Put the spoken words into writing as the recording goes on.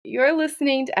You're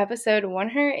listening to episode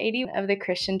 180 of the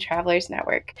Christian Travelers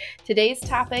Network. Today's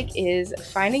topic is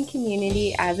finding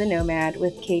community as a nomad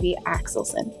with Katie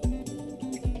Axelson.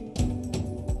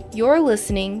 You're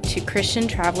listening to Christian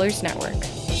Travelers Network,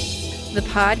 the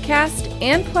podcast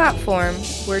and platform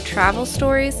where travel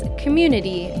stories,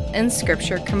 community, and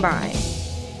scripture combine.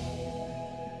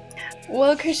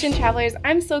 Well, Christian Travelers,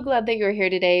 I'm so glad that you're here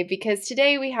today because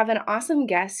today we have an awesome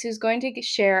guest who's going to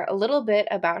share a little bit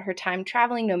about her time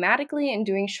traveling nomadically and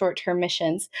doing short-term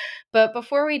missions. But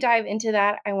before we dive into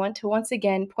that, I want to once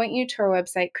again point you to our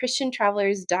website,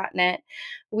 christiantravelers.net.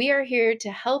 We are here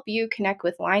to help you connect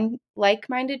with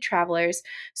like-minded travelers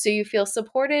so you feel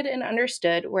supported and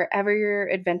understood wherever your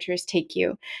adventures take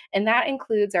you. And that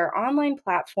includes our online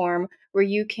platform where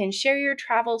you can share your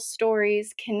travel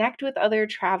stories, connect with other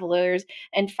travelers,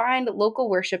 and find local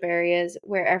worship areas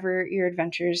wherever your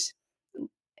adventures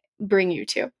bring you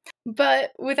to.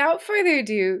 But without further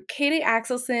ado, Katie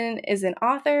Axelson is an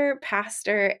author,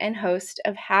 pastor, and host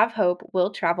of Have Hope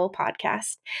Will Travel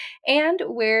podcast, and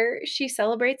where she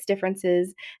celebrates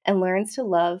differences and learns to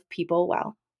love people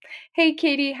well. Hey,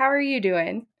 Katie, how are you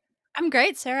doing? I'm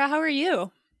great, Sarah. How are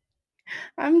you?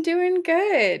 I'm doing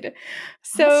good.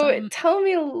 So Awesome. tell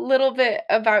me a little bit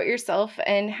about yourself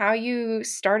and how you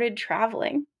started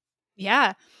traveling.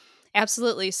 Yeah,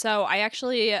 absolutely. So I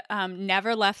actually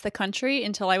never left the country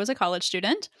until I was a college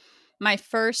student. My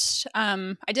first,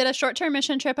 I did a short-term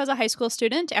mission trip as a high school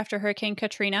student after Hurricane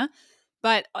Katrina,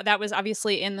 but that was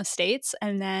obviously in the States.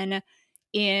 And then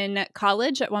in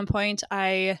college, at one point,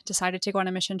 I decided to go on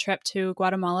a mission trip to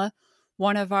Guatemala.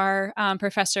 One of our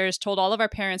professors told all of our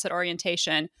parents at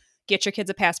orientation, get your kids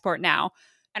a passport now.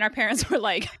 And our parents were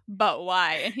like, but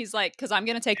why? And he's like, because I'm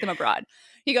going to take them abroad.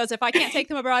 He goes, if I can't take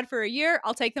them abroad for a year,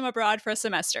 I'll take them abroad for a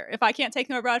semester. If I can't take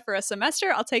them abroad for a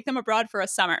semester, I'll take them abroad for a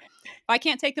summer. If I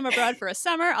can't take them abroad for a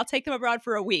summer, I'll take them abroad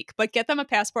for a week. But get them a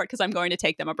passport because I'm going to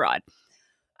take them abroad.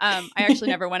 I actually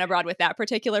never went abroad with that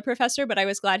particular professor, but I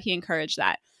was glad he encouraged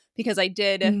that because I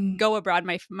did go abroad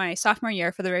my sophomore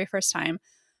year for the very first time.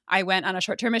 I went on a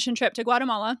short-term mission trip to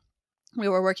Guatemala. We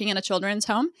were working in a children's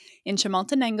home in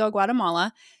Chimaltenango,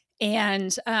 Guatemala,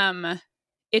 and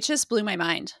it just blew my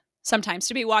mind sometimes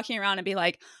to be walking around and be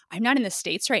like, I'm not in the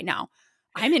States right now.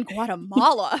 I'm in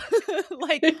Guatemala,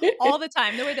 like all the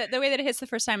time, the way that it hits the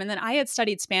first time. And then I had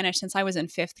studied Spanish since I was in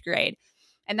 5th grade.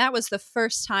 And that was the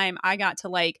first time I got to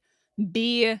like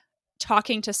be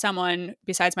talking to someone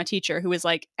besides my teacher who was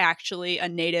like actually a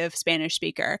native Spanish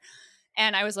speaker.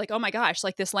 And I was like, oh my gosh,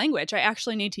 like this language, I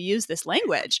actually need to use this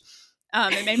language.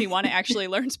 It made me want to actually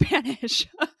learn Spanish.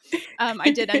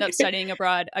 I did end up studying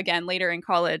abroad again later in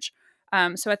college.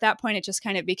 So at that point, it just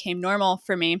kind of became normal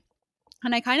for me.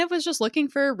 And I kind of was just looking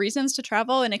for reasons to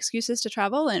travel and excuses to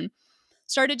travel and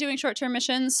started doing short-term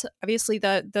missions, obviously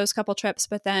those couple trips,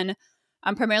 but then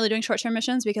I'm primarily doing short-term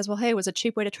missions because, well, hey, it was a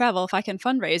cheap way to travel. If I can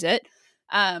fundraise it,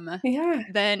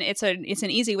 then it's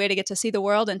an easy way to get to see the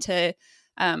world and to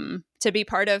be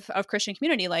part of Christian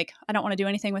community. Like, I don't want to do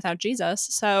anything without Jesus.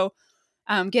 So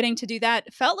getting to do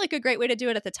that felt like a great way to do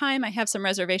it at the time. I have some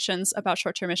reservations about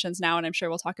short-term missions now, and I'm sure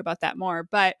we'll talk about that more.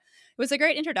 But it was a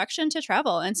great introduction to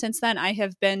travel. And since then, I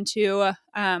have been to,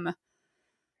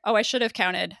 I should have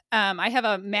counted. I have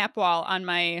a map wall on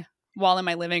my wall in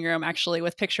my living room, actually,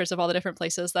 with pictures of all the different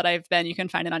places that I've been. You can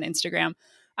find it on Instagram.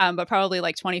 But probably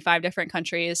like 25 different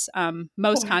countries.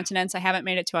 Most continents. I haven't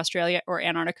made it to Australia or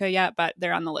Antarctica yet, but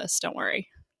they're on the list. Don't worry.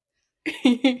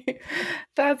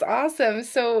 That's awesome.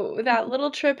 So that little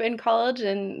trip in college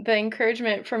and the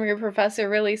encouragement from your professor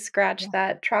really scratched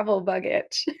that travel bug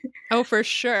itch. Oh, for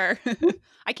sure.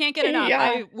 I can't get enough. Yeah.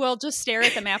 I will just stare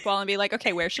at the map wall and be like,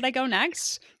 okay, where should I go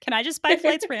next? Can I just buy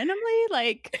flights randomly?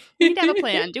 Like, we need to have a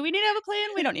plan. Do we need to have a plan?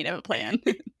 We don't need to have a plan.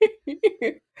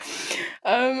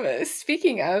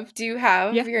 Speaking of, do you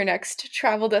have your next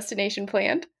travel destination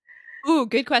planned? Ooh,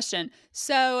 good question.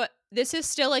 So this is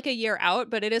still like a year out,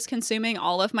 but it is consuming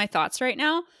all of my thoughts right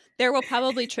now. There will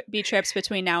probably be trips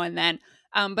between now and then.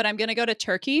 But I'm going to go to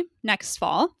Turkey next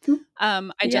fall.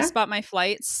 I just bought my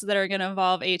flights that are going to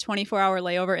involve a 24-hour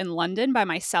layover in London by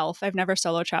myself. I've never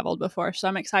solo traveled before, so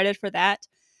I'm excited for that.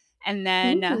 And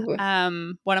then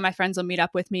one of my friends will meet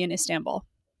up with me in Istanbul.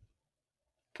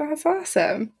 That's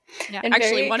awesome. Yeah, and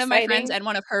actually, one of my friends and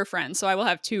one of her friends. So I will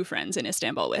have 2 friends in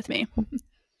Istanbul with me.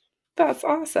 That's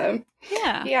awesome.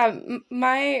 Yeah. Yeah,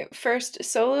 my first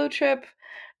solo trip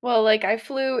Well, like I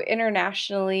flew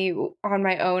internationally on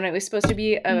my own. It was supposed to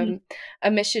be Mhm.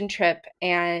 a mission trip,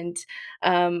 and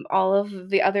all of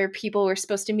the other people were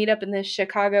supposed to meet up in the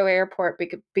Chicago airport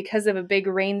because of a big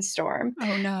rainstorm.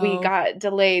 Oh, We no. got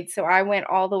delayed, so I went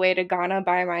all the way to Ghana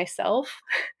by myself,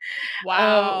 which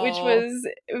Wow. was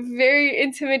very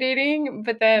intimidating.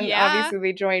 But then Yeah. obviously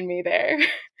they joined me there.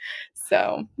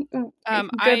 So good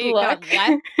I luck. got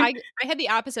left I had the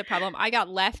opposite problem. I got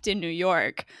left in New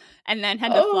York and then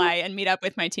had to Oh, fly and meet up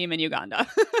with my team in Uganda.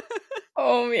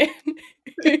 oh man.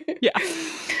 Yeah.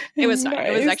 It was fine.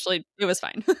 Nice. It was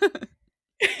fine.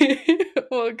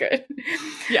 Well, good.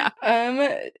 Yeah. Um,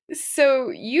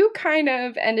 so you kind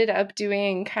of ended up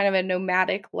doing kind of a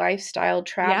nomadic lifestyle, Yeah.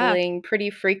 traveling pretty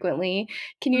frequently.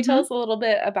 Can you tell Mhm. us a little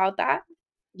bit about that?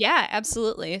 Yeah,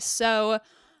 absolutely. So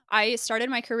I started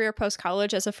my career post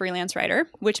college as a freelance writer,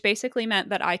 which basically meant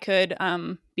that I could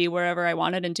be wherever I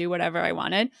wanted and do whatever I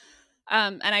wanted.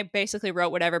 And I basically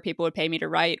wrote whatever people would pay me to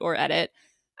write or edit.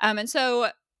 And so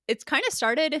it's kind of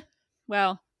started,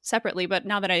 well, separately, but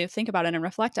now that I think about it and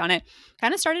reflect on it,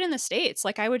 kind of started in the States.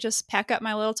 Like I would just pack up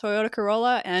my little Toyota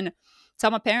Corolla and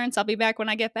tell my parents I'll be back when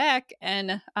I get back,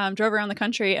 and drove around the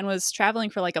country and was traveling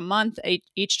for like a month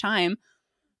each time.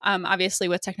 Obviously,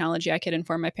 with technology, I could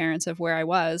inform my parents of where I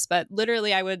was, but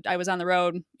literally, I was on the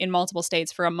road in multiple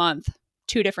states for a month,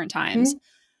 two different times,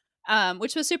 Mhm.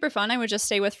 which was super fun. I would just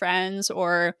stay with friends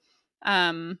or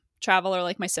travel, or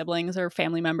like my siblings or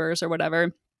family members or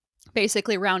whatever.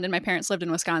 Basically, around, and my parents lived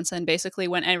in Wisconsin. Basically,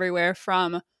 went everywhere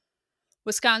from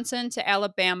Wisconsin to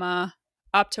Alabama,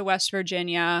 up to West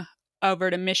Virginia, over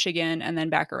to Michigan, and then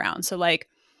back around. So like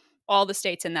all the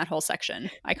states in that whole section,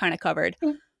 I kind of covered,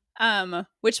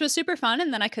 which was super fun.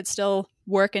 And then I could still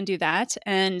work and do that.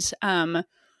 And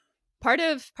part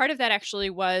of that actually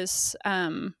was,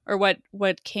 or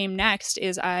what came next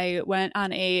is I went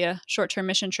on a short term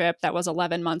mission trip that was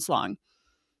 11 months long.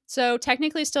 So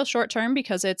technically still short term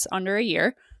because it's under a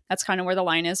year. That's kind of where the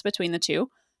line is between the two.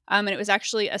 And it was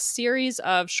actually a series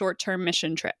of short term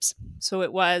mission trips. So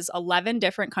it was 11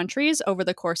 different countries over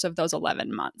the course of those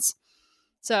 11 months.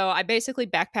 So I basically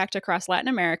backpacked across Latin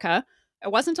America. I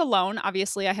wasn't alone.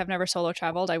 Obviously, I have never solo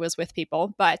traveled. I was with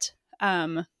people, but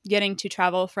getting to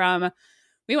travel from,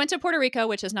 we went to Puerto Rico,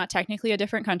 which is not technically a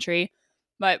different country,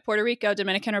 but Puerto Rico,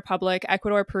 Dominican Republic,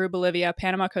 Ecuador, Peru, Bolivia,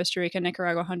 Panama, Costa Rica,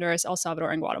 Nicaragua, Honduras, El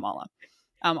Salvador, and Guatemala,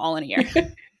 all in a year,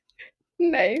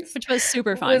 Nice. which was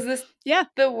super fun. Was this Yeah,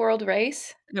 the world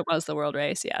race? it was the world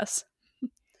race. Yes.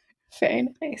 Very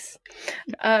nice.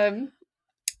 Um,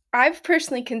 I've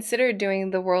personally considered doing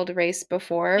the world race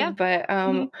before, Yeah. but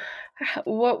Mhm.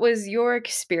 what was your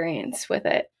experience with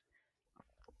it?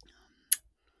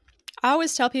 I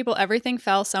always tell people everything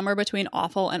fell somewhere between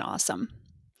awful and awesome.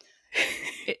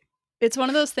 It, it's one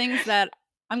of those things that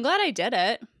I'm glad I did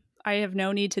it. I have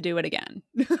no need to do it again.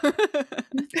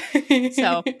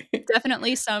 So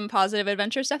definitely some positive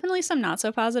adventures, definitely some not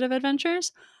so positive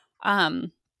adventures.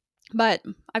 Um, but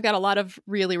I've got a lot of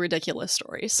really ridiculous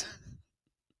stories.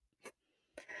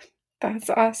 That's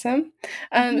awesome.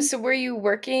 Mhm. So were you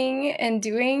working and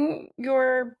doing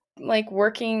your like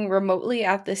working remotely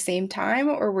at the same time,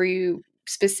 or were you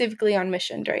specifically on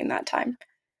mission during that time?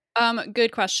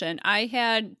 Good question. I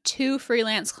had two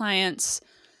freelance clients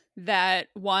that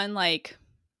one like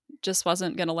just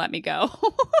wasn't gonna let me go.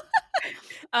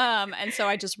 And so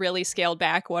I just really scaled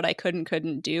back what I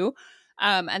couldn't do.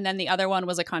 And then the other one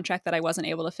was a contract that I wasn't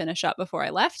able to finish up before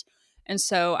I left. And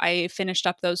so I finished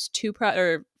up those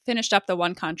or finished up the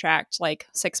one contract like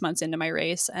 6 months into my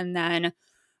race, and then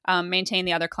maintained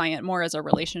the other client more as a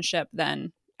relationship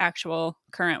than actual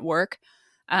current work.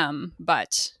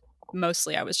 But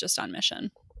mostly I was just on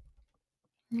mission.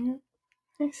 Mhm.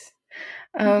 Nice.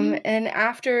 Hmm. And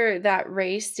after that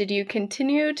race, did you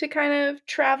continue to kind of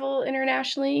travel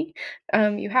internationally?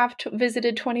 You have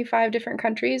visited 25 different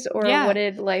countries, or what Yeah.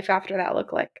 did life after that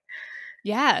look like?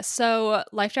 Yeah. So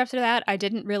life after that, I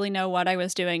didn't really know what I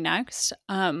was doing next.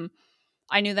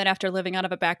 I knew that after living out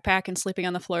of a backpack and sleeping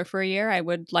on the floor for a year, I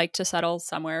would like to settle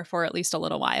somewhere for at least a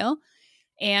little while.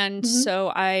 And Mhm.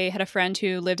 so I had a friend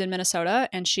who lived in Minnesota,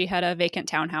 and she had a vacant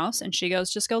townhouse, and she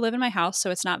goes, just go live in my house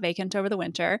so it's not vacant over the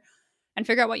winter and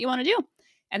figure out what you want to do.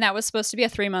 And that was supposed to be a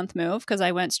 3 month move because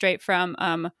I went straight from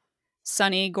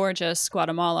sunny, gorgeous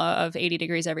Guatemala of 80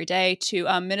 degrees every day to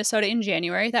Minnesota in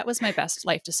January. That was my best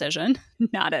life decision.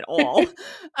 Not at all.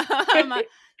 um,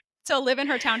 to live in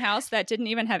her townhouse that didn't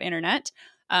even have internet.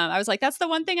 I was like, that's the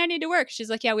one thing I need to work. She's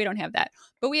like, yeah, we don't have that,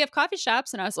 but we have coffee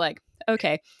shops. And I was like,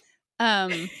 okay.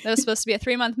 That was supposed to be a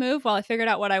 3 month move while I figured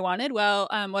out what I wanted. Well,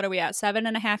 what are we at?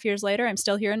 7.5 years later, I'm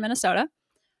still here in Minnesota.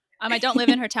 I don't live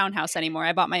in her townhouse anymore.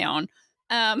 I bought my own.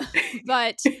 Um,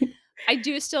 but I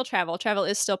do still travel. Travel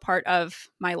is still part of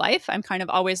my life. I'm kind of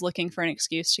always looking for an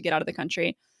excuse to get out of the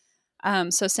country.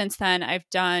 So since then, I've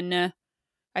been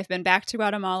back to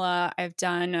Guatemala. I've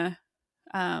done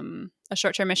a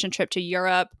short-term mission trip to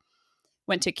Europe,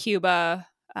 went to Cuba,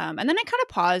 and then I kind of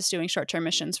paused doing short-term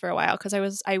missions for a while because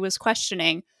I was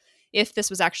questioning if this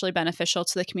was actually beneficial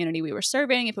to the community we were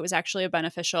serving, if it was actually a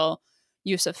beneficial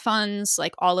use of funds,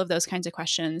 like all of those kinds of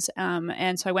questions.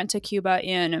 And so I went to Cuba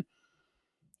in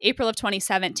April of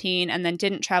 2017, and then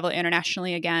didn't travel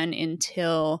internationally again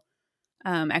until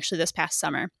actually this past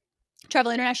summer.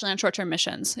 Travel internationally on short-term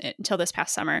missions until this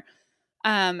past summer.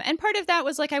 And part of that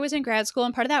was like I was in grad school,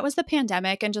 and part of that was the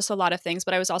pandemic and just a lot of things.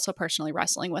 But I was also personally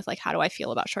wrestling with like, how do I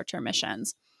feel about short-term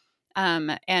missions,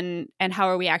 and how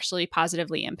are we actually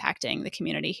positively impacting the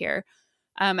community here?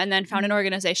 And then found an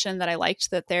organization that I liked,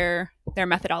 that their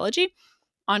methodology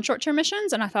on short-term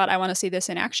missions, and I thought I want to see this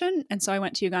in action. And so I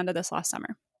went to Uganda this last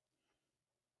summer.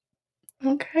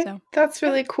 Okay, So that's yeah.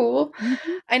 really cool.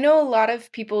 Mm-hmm. I know a lot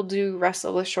of people do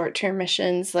wrestle with short-term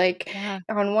missions. Like, Yeah.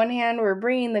 on one hand, we're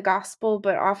bringing the gospel,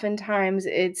 but oftentimes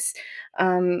it's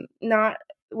not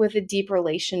with a deep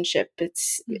relationship.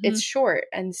 Mm-hmm. It's short,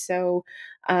 and so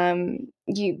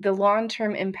the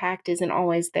long-term impact isn't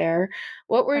always there.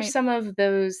 What were Right. some of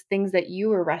those things that you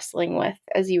were wrestling with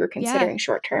as you were Yeah. considering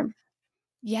short-term?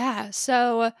 Yeah.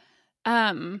 So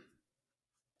um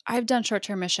I've done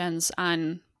short-term missions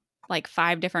on like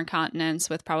 5 different continents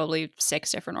with probably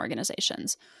 6 different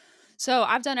organizations. So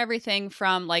I've done everything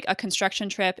from like a construction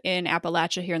trip in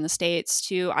Appalachia here in the States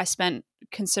to I spent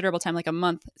considerable time, like a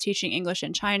month, teaching English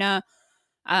in China.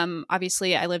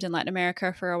 Obviously, I lived in Latin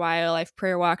America for a while. I've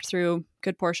prayer walked through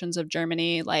good portions of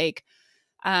Germany.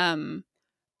 Um,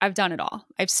 I've done it all.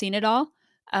 I've seen it all.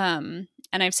 And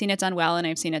I've seen it done well, and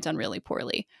I've seen it done really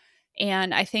poorly.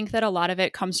 And I think that a lot of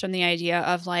it comes from the idea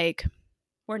of like,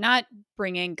 we're not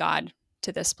bringing God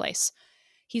to this place.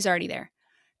 He's already there.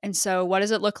 And so what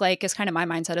does it look like, is kind of my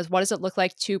mindset, is what does it look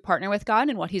like to partner with God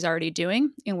and what he's already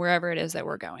doing in wherever it is that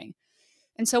we're going?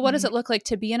 And so what does it look like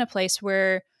to be in a place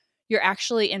where you're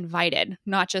actually invited,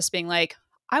 not just being like,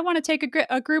 I want to take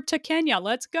a group to Kenya,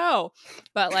 let's go.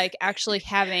 But like actually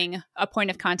having a point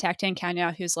of contact in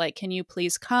Kenya who's like, can you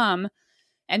please come?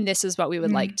 And this is what we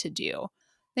would like to do.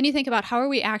 Then you think about, how are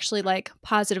we actually like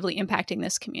positively impacting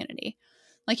this community?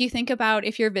 Like you think about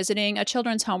if you're visiting a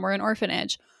children's home or an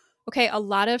orphanage. Okay, a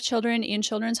lot of children in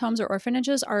children's homes or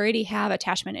orphanages already have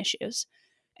attachment issues.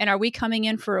 And are we coming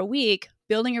in for a week,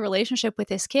 building a relationship with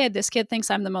this kid? This kid thinks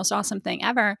I'm the most awesome thing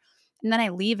ever. And then I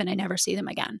leave and I never see them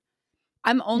again.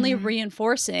 I'm only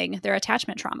reinforcing their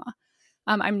attachment trauma.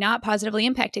 I'm not positively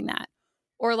impacting that.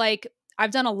 Or like,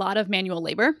 I've done a lot of manual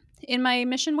labor in my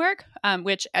mission work,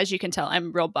 which, as you can tell,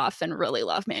 I'm real buff and really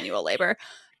love manual labor.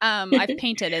 I've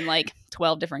painted in like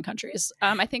 12 different countries.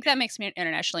 I think that makes me an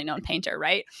internationally known painter,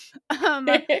 right?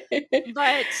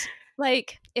 But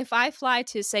like, if I fly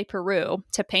to, say, Peru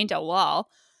to paint a wall,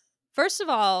 first of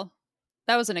all,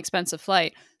 that was an expensive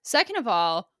flight. Second of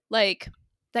all, like,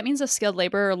 that means a skilled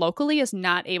laborer locally is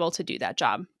not able to do that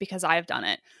job because I've done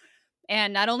it.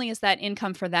 And not only is that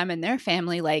income for them and their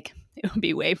family, like it would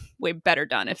be way, way better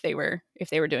done if they were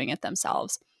doing it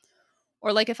themselves.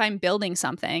 Or like if I'm building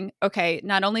something, okay,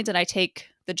 not only did I take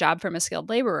the job from a skilled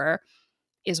laborer,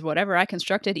 is whatever I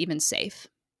constructed even safe?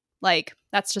 Like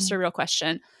that's just a real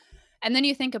question. And then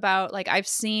you think about, like, I've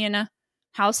seen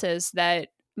houses that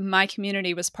my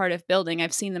community was part of building.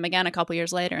 I've seen them again a couple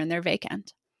years later and they're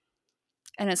vacant.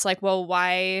 And it's like, well,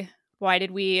 why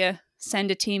did we send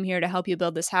a team here to help you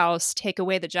build this house, take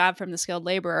away the job from the skilled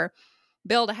laborer,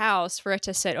 build a house for it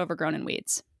to sit overgrown in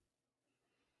weeds?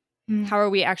 How are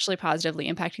we actually positively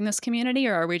impacting this community,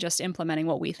 or are we just implementing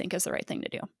what we think is the right thing to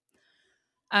do?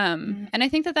 And I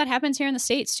think that happens here in the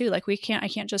States too. Like I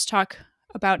can't just talk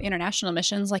about international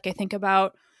missions. Like I think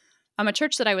about a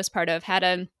church that I was part of had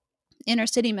an inner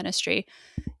city ministry,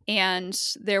 and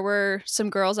there were some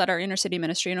girls at our inner city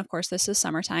ministry, and of course this is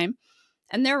summertime,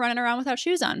 and they're running around without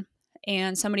shoes on.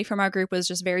 And somebody from our group was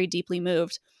just very deeply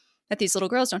moved that these little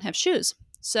girls don't have shoes.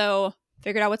 So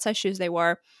figured out what size shoes they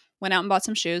wore, went out and bought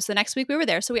some shoes. The next week we were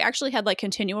there. So we actually had like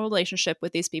continual relationship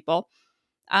with these people.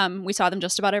 We saw them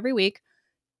just about every week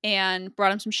and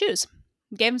brought them some shoes.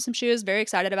 Gave them some shoes, very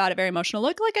excited about it, very emotional.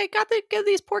 Look, like I got to give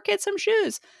these poor kids some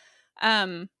shoes.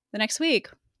 The next week,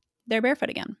 they're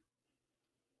barefoot again.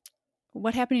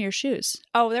 What happened to your shoes?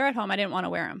 Oh, they're at home. I didn't want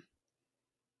to wear them.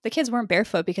 The kids weren't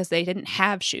barefoot because they didn't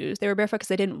have shoes. They were barefoot because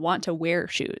they didn't want to wear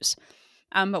shoes.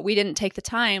 But we didn't take the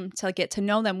time to get to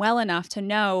know them well enough to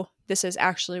know this is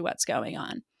actually what's going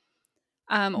on.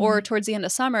 Or towards the end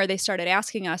of summer, they started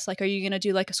asking us, like, are you going to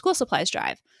do like a school supplies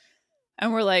drive?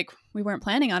 And we're like, we weren't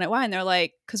planning on it. Why? And they're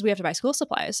like, because we have to buy school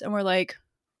supplies. And we're like,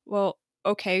 well,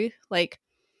 okay, like,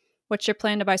 what's your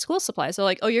plan to buy school supplies? They're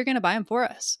like, oh, you're going to buy them for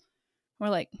us. We're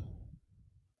like,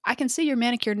 I can see your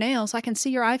manicured nails. I can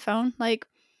see your iPhone. Like,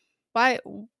 why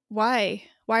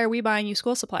are we buying you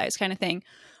school supplies kind of thing?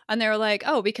 And they were like,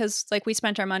 oh, because like we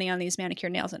spent our money on these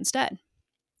manicured nails instead.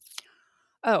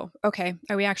 Oh, okay.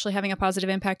 Are we actually having a positive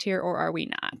impact here or are we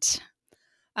not?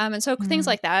 And so things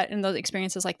like that and those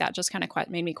experiences like that just kind of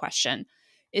made me question,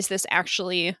 is this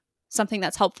actually something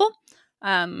that's helpful?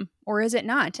 Or is it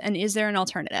not? And is there an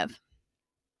alternative?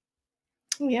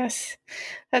 Yes,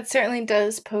 that certainly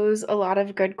does pose a lot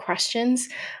of good questions.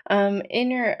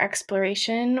 In your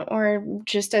exploration, or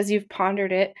just as you've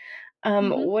pondered it,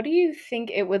 Mm-hmm. what do you think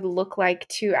it would look like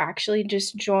to actually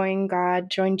just join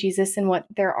God, join Jesus in what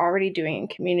they're already doing in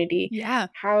community? Yeah.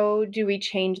 How do we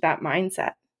change that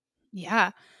mindset?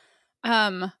 Yeah.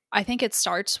 I think it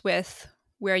starts with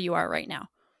where you are right now.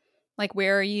 Like,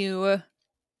 where are you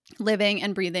living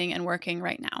and breathing and working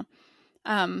right now?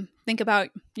 Think about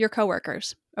your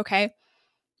coworkers, okay?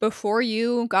 Before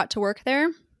you got to work there,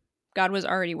 God was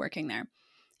already working there.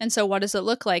 And so, what does it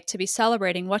look like to be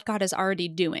celebrating what God is already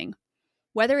doing?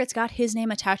 Whether it's got his name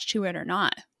attached to it or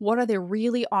not, what are the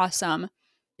really awesome,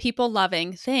 people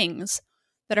loving things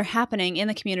that are happening in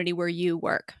the community where you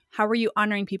work? How are you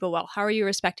honoring people well? How are you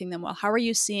respecting them well? How are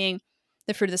you seeing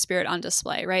the fruit of the Spirit on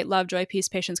display, right? Love, joy, peace,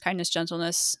 patience, kindness,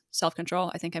 gentleness, self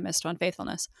control. I think I missed one,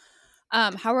 faithfulness.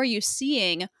 How are you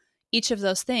seeing each of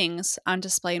those things on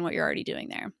display in what you're already doing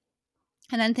there?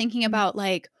 And then thinking about,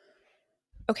 like,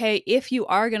 okay, if you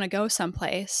are going to go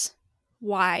someplace,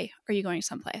 why are you going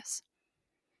someplace?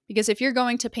 Because if you're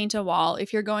going to paint a wall,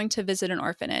 if you're going to visit an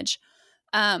orphanage,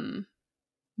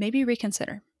 maybe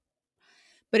reconsider.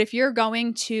 But if you're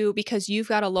going to, because you've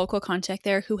got a local contact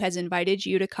there who has invited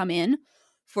you to come in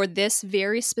for this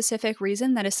very specific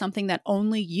reason, that is something that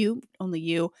only you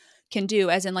can do,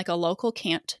 as in like a local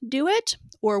can't do it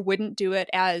or wouldn't do it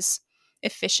as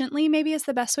efficiently, maybe is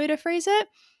the best way to phrase it,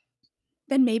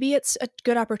 then maybe it's a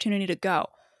good opportunity to go.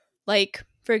 Like,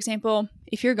 for example,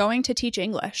 if you're going to teach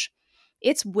English,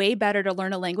 it's way better to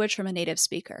learn a language from a native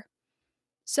speaker.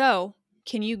 So,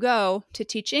 can you go to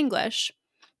teach English?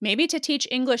 Maybe to teach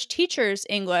English teachers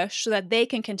English so that they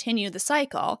can continue the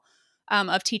cycle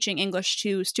of teaching English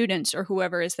to students or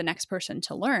whoever is the next person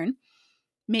to learn.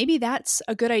 Maybe that's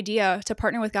a good idea to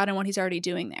partner with God in what he's already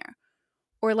doing there.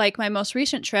 Or like my most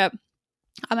recent trip,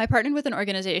 I partnered with an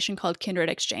organization called Kindred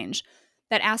Exchange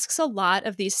that asks a lot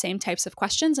of these same types of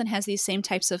questions and has these same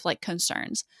types of like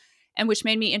concerns, and which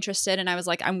made me interested. And I was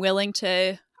like, I want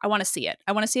to see it.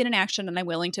 I want to see it in action, and I'm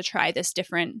willing to try this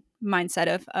different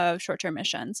mindset of short-term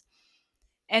missions.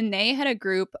 And they had a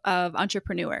group of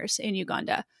entrepreneurs in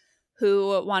Uganda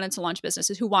who want to launch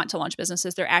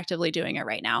businesses. They're actively doing it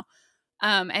right now.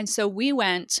 And so we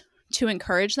went to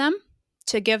encourage them,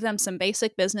 to give them some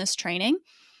basic business training.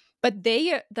 But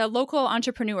the local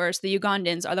entrepreneurs, the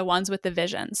Ugandans, are the ones with the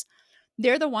visions.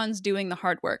 They're the ones doing the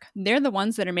hard work. They're the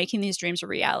ones that are making these dreams a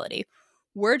reality.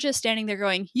 We're just standing there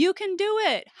going, you can do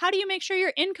it. How do you make sure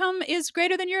your income is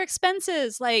greater than your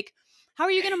expenses? Like, how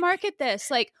are you going to market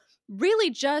this? Like, really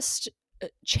just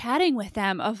chatting with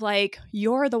them of like,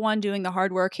 you're the one doing the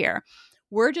hard work here.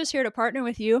 We're just here to partner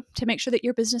with you to make sure that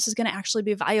your business is going to actually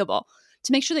be viable,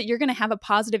 to make sure that you're going to have a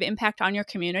positive impact on your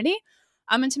community,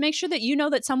 and to make sure that you know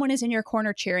that someone is in your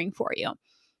corner cheering for you.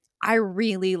 I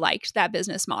really liked that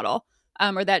business model,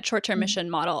 or that short-term mission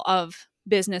model of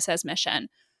business as mission,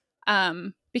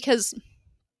 because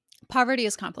poverty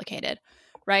is complicated,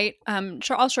 right?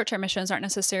 All short-term missions aren't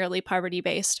necessarily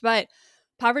poverty-based, but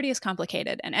poverty is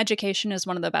complicated, and education is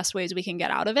one of the best ways we can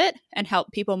get out of it and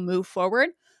help people move forward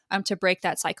to break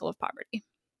that cycle of poverty.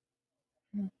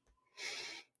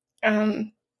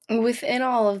 Within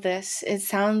all of this, it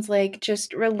sounds like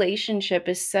just relationship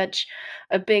is such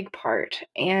a big part.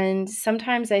 And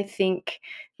sometimes I think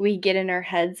we get in our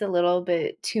heads a little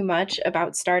bit too much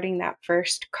about starting that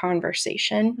first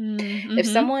conversation. Mm-hmm. If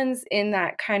someone's in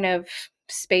that kind of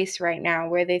space right now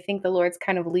where they think the Lord's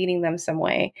kind of leading them some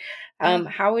way,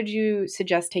 how would you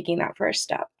suggest taking that first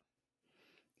step?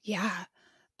 Yeah.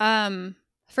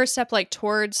 First step, like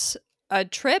towards a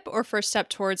trip, or first step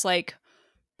towards like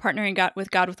partnering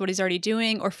with God with what he's already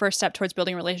doing, or first step towards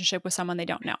building a relationship with someone they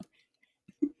don't know?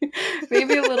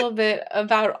 Maybe a little bit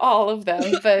about all of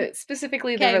them, but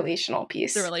specifically the Okay. relational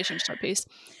piece. The relationship piece.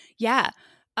 Yeah.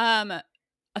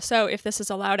 So if this is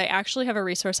allowed, I actually have a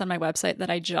resource on my website that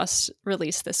I just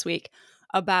released this week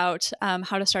about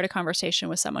how to start a conversation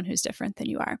with someone who's different than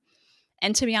you are.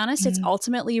 And to be honest, it's Mm.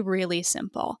 ultimately really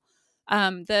simple.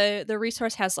 The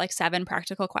resource has like 7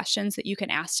 practical questions that you can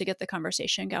ask to get the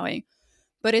conversation going.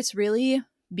 But it's really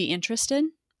be interested,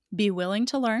 be willing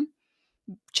to learn,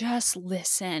 just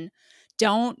listen.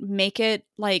 Don't make it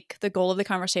like the goal of the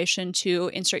conversation to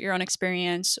insert your own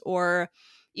experience or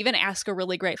even ask a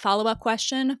really great follow up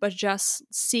question, but just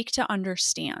seek to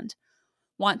understand,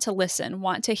 want to listen,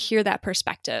 want to hear that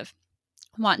perspective,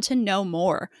 want to know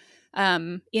more,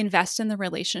 invest in the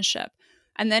relationship,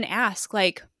 and then ask,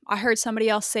 like, I heard somebody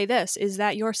else say this. Is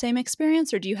that your same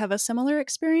experience or do you have a similar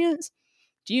experience?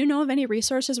 Do you know of any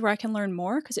resources where I can learn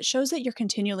more? Because it shows that you're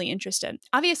continually interested.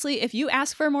 Obviously, if you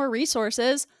ask for more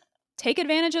resources, take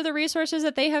advantage of the resources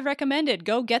that they have recommended.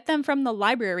 Go get them from the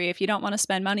library if you don't want to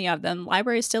spend money on them.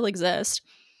 Libraries still exist.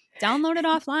 Download it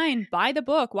offline, buy the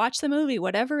book, watch the movie,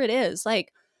 whatever it is.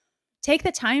 Like, take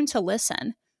the time to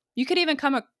listen. You could even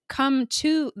come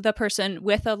to the person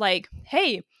with a like,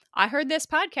 hey, I heard this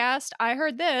podcast. I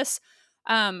heard this.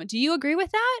 Do you agree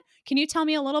with that? Can you tell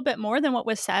me a little bit more than what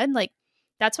was said? Like,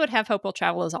 that's what Have Hope Will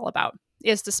Travel is all about,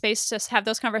 is the space to have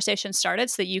those conversations started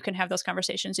so that you can have those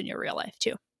conversations in your real life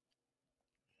too.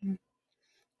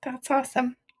 That's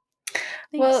awesome. Thanks.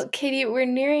 Well, Katie, we're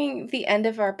nearing the end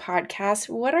of our podcast.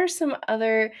 What are some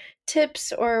other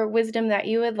tips or wisdom that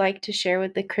you would like to share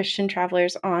with the Christian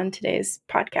travelers on today's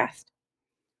podcast?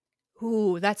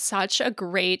 Ooh, that's such a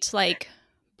great, like,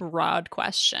 broad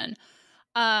question.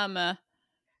 Um,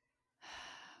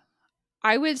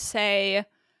 I would say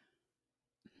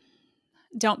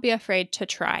don't be afraid to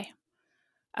try.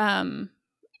 Um,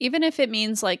 Even if it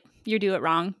means like you do it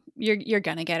wrong, you're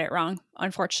gonna get it wrong,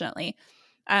 unfortunately.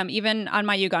 Even on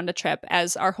my Uganda trip,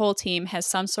 as our whole team has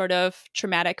some sort of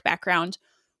traumatic background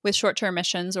with short-term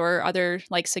missions or other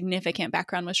like significant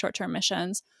background with short-term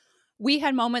missions, we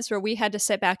had moments where we had to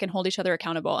sit back and hold each other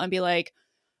accountable and be like,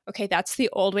 okay, that's the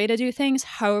old way to do things.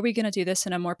 How are we going to do this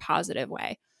in a more positive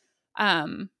way?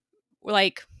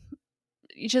 Like,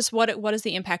 just what is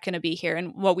the impact going to be here?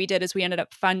 And what we did is we ended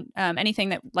up anything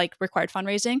that like required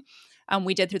fundraising,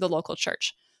 we did through the local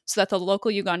church, so that the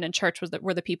local Ugandan church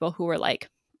were the people who were like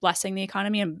blessing the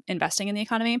economy and investing in the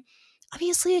economy.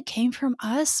 Obviously, it came from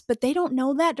us, but they don't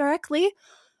know that directly.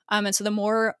 And so the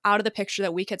more out of the picture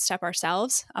that we could step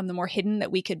ourselves, the more hidden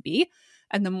that we could be,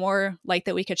 and the more light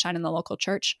that we could shine in the local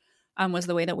church, was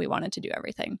the way that we wanted to do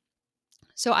everything.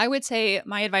 So I would say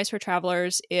my advice for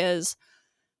travelers is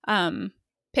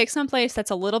pick some place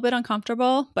that's a little bit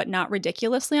uncomfortable, but not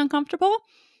ridiculously uncomfortable,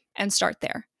 and start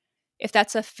there. If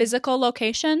that's a physical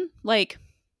location, like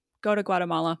go to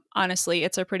Guatemala. Honestly,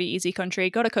 it's a pretty easy country.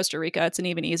 Go to Costa Rica. It's an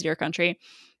even easier country.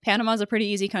 Panama's a pretty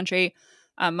easy country.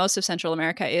 Most of Central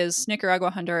America is. Nicaragua,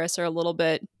 Honduras are a little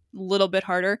bit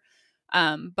harder.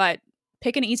 But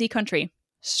pick an easy country.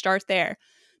 Start there.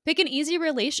 Pick an easy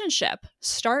relationship.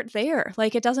 Start there.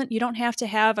 Like, you don't have to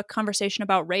have a conversation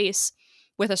about race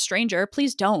with a stranger.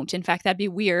 Please don't. In fact, that'd be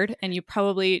weird, and you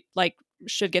probably like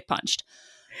should get punched.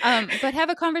 But have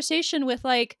a conversation with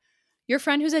like your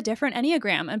friend who's a different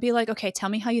Enneagram and be like, okay, tell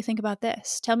me how you think about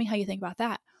this. Tell me how you think about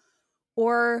that.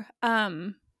 Or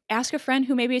ask a friend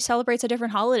who maybe celebrates a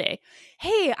different holiday.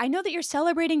 Hey, I know that you're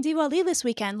celebrating Diwali this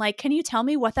weekend. Like, can you tell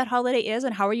me what that holiday is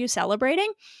and how are you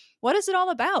celebrating? What is it all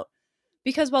about?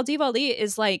 Because while Diwali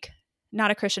is like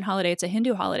not a Christian holiday, it's a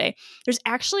Hindu holiday, there's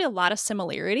actually a lot of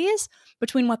similarities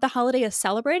between what the holiday is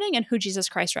celebrating and who Jesus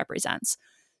Christ represents.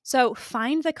 So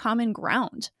find the common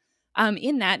ground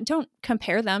in that. Don't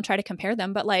compare them, try to compare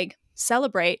them, but like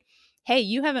celebrate. Hey,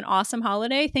 you have an awesome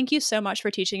holiday. Thank you so much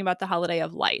for teaching about the holiday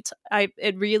of light.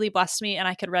 It really blessed me and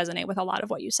I could resonate with a lot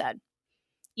of what you said.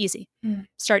 Easy.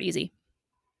 Start easy.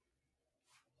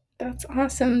 That's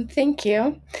awesome. Thank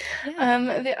you.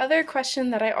 Yeah. The other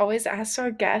question that I always ask our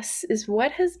guests is,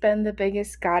 what has been the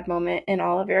biggest God moment in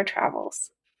all of your travels?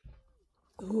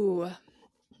 Ooh.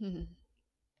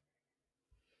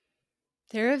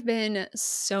 There have been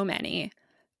so many.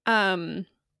 The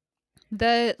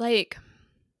like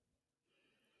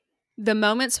the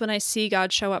moments when I see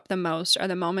God show up the most are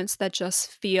the moments that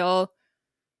just feel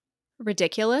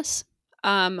ridiculous,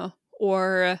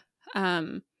 or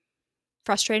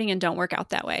frustrating and don't work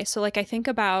out that way. So like I think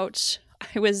about,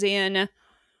 I was in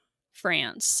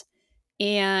France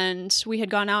and we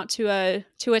had gone out to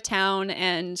a town,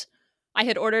 and I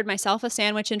had ordered myself a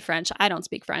sandwich in French. I don't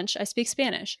speak French. I speak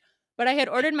Spanish. But I had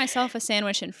ordered myself a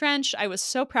sandwich in French. I was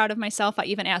so proud of myself. I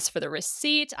even asked for the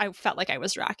receipt. I felt like I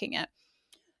was rocking it.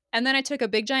 And then I took a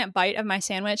big giant bite of my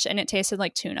sandwich and it tasted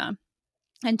like tuna.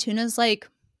 And tuna's like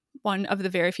one of the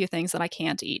very few things that I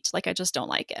can't eat. Like, I just don't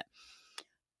like it.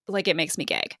 Like, it makes me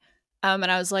gag. And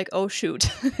I was like, oh, shoot.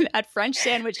 That French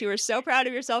sandwich you were so proud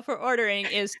of yourself for ordering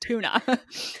is tuna.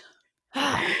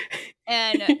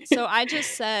 And so I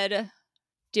just said,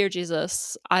 Dear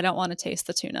Jesus, I don't want to taste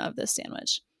the tuna of this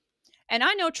sandwich. And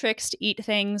I know tricks to eat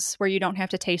things where you don't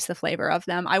have to taste the flavor of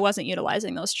them. I wasn't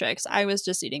utilizing those tricks. I was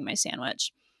just eating my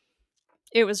sandwich.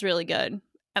 It was really good.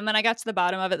 And then I got to the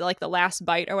bottom of it, like the last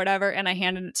bite or whatever, and I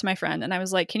handed it to my friend. And I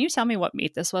was like, can you tell me what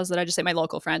meat this was that I just ate? My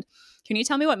local friend. Can you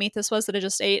tell me what meat this was that I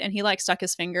just ate? And he like stuck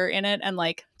his finger in it and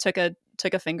like took a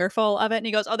fingerful of it. And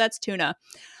he goes, oh, that's tuna.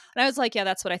 And I was like, yeah,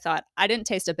 that's what I thought. I didn't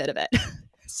taste a bit of it.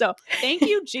 So thank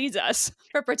you, Jesus,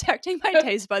 for protecting my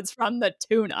taste buds from the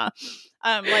tuna.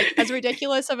 Like as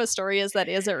ridiculous of a story as that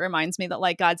is, it reminds me that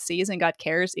like God sees and God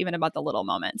cares even about the little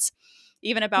moments,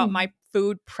 even about my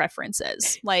food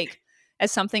preferences. Like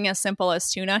as something as simple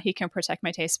as tuna, he can protect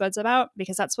my taste buds about,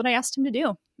 because that's what I asked him to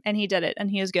do. And he did it.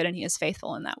 And he is good and he is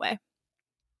faithful in that way.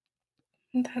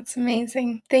 That's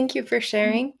amazing. Thank you for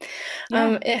sharing.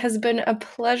 Yeah. It has been a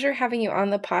pleasure having you on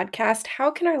the podcast.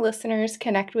 How can our listeners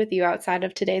connect with you outside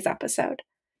of today's episode?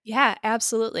 Yeah,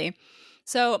 absolutely.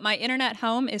 So my internet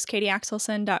home is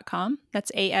katieaxelson.com.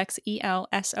 That's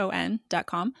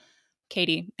AXELSON.com.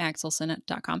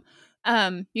 katieaxelson.com.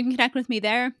 You can connect with me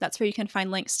there. That's where you can find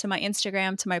links to my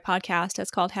Instagram, to my podcast.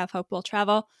 It's called Have Hope Will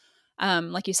Travel.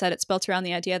 Like you said, it's built around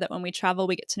the idea that when we travel,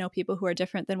 we get to know people who are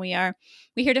different than we are.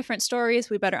 We hear different stories.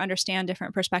 We better understand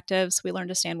different perspectives. We learn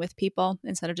to stand with people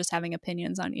instead of just having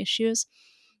opinions on issues.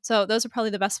 So those are probably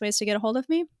the best ways to get a hold of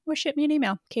me, or ship me an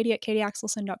email,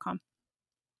 katie@katieaxelson.com.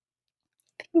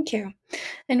 Thank you.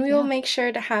 And we will Yeah. make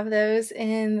sure to have those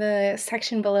in the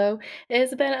section below. It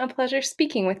has been a pleasure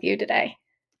speaking with you today.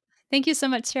 Thank you so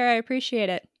much, Sarah. I appreciate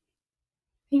it.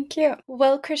 Thank you.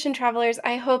 Well, Christian travelers,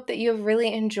 I hope that you have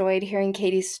really enjoyed hearing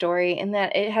Katie's story and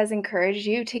that it has encouraged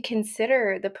you to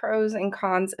consider the pros and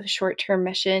cons of short term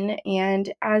mission.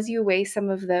 And as you weigh some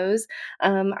of those,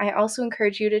 I also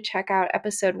encourage you to check out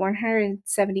episode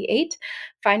 178,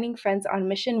 Finding Friends on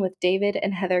Mission with David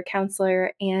and Heather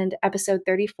Counselor, and episode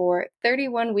 34,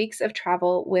 31 Weeks of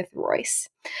Travel with Royce.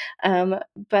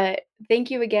 But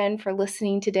thank you again for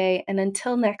listening today. And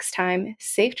until next time,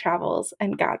 safe travels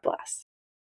and God bless.